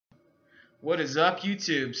What is up,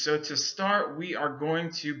 YouTube? So to start, we are going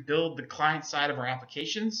to build the client side of our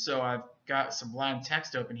application. So I've got Sublime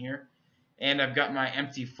Text open here, and I've got my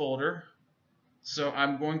empty folder. So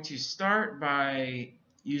I'm going to start by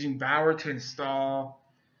using Bower to install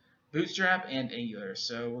Bootstrap and Angular.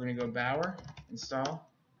 So we're going to go Bower, install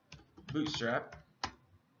Bootstrap,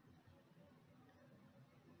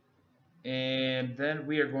 and then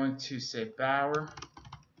we are going to say Bower,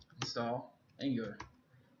 install Angular.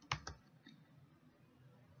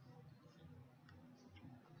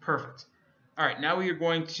 Perfect. All right, now we are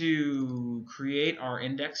going to create our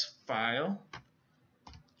index file.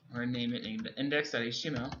 We're going to name it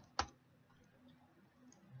index.html.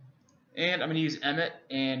 And I'm going to use Emmet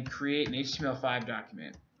and create an HTML5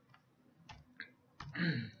 document.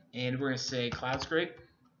 And we're going to say CloudScrape,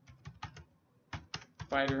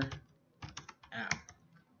 Fighter, app.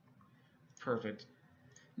 Perfect.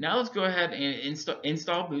 Now let's go ahead and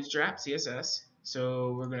install Bootstrap CSS.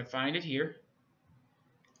 So we're going to find it here.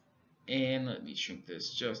 And let me shrink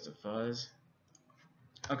this just a fuzz.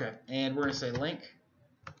 Okay, and we're going to say link.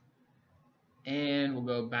 And we'll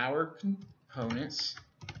go Bower Components,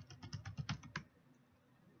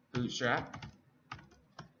 Bootstrap.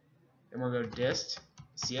 Then we'll go dist,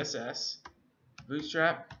 CSS,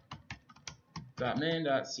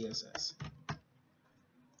 bootstrap.min.css.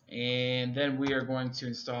 And then we are going to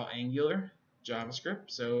install Angular, JavaScript.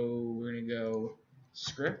 So we're going to go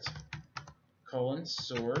script,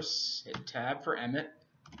 source, hit tab for Emmet,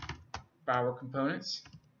 Bower Components,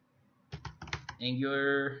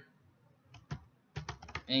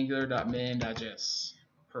 angular.min.js.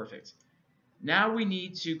 Perfect. Now we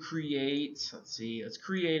need to create, let's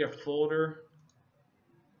create a folder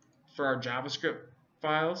for our JavaScript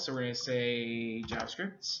file. So we're going to say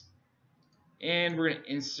JavaScript, and we're going to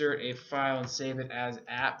insert a file and save it as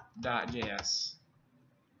app.js.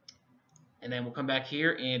 And then we'll come back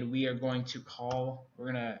here and we are going to call, we're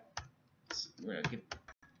gonna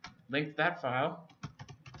link that file,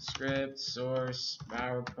 script, source,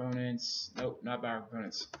 Bower Components, nope, not Bower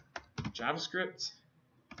Components, JavaScript,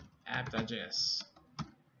 app.js,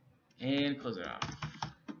 and close it off.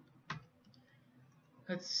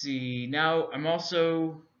 Let's see, now we're not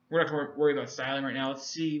gonna worry about styling right now. Let's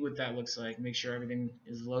see what that looks like, make sure everything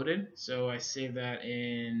is loaded. So I save that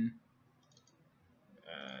in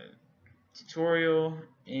tutorial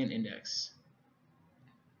and index.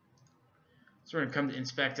 So we're going to come to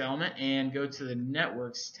inspect element and go to the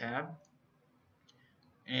networks tab,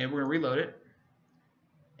 and we're going to reload it.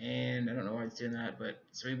 And I don't know why it's doing that, but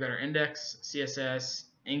so we've got our index, CSS,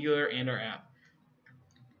 Angular, and our app.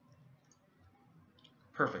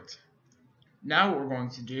 Perfect. Now what we're going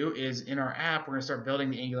to do is in our app we're going to start building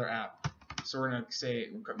the Angular app. So we're going to say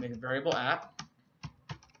make a variable app.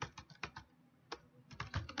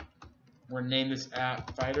 We're going to name this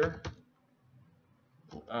app Fighter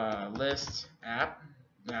list app.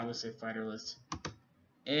 Now let's say Fighter list.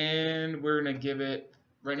 And we're going to give it,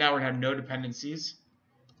 right now we're going to have no dependencies.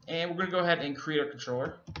 And we're going to go ahead and create our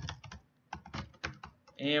controller.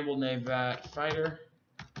 And we'll name that Fighter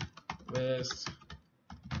list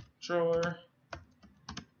controller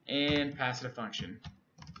and pass it a function.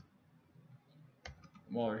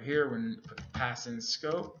 While we're here, we're going to pass in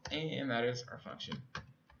scope, and that is our function.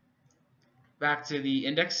 Back to the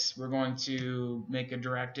index, we're going to make a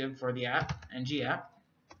directive for the app, ng-app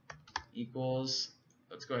equals,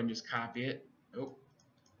 let's go ahead and just copy it. Oh,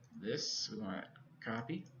 this, we want to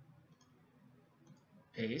copy,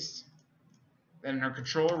 paste. Then in our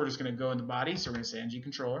controller, we're just going to go in the body, so we're going to say ng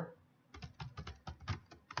controller.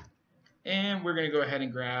 And we're going to go ahead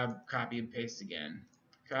and grab, copy, and paste again.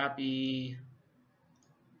 Copy,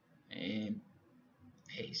 and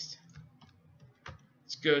paste.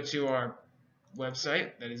 Let's go to our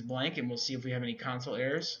website that is blank, and we'll see if we have any console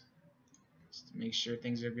errors just to make sure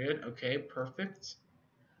things are good. Okay, perfect.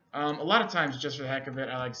 A lot of times, just for the heck of it,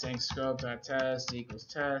 I like saying scope.test equals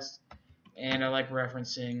test, and I like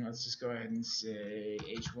referencing, let's just go ahead and say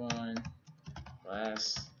h1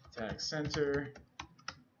 class text center,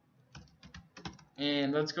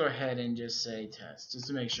 and let's go ahead and just say test just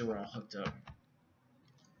to make sure we're all hooked up.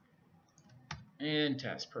 And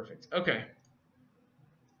test, perfect. Okay.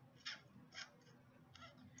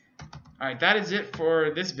 Alright, that is it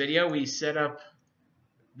for this video. We set up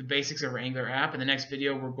the basics of our Angular app. In the next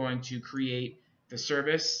video, we're going to create the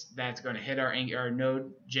service that's going to hit our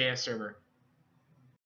Node.js server.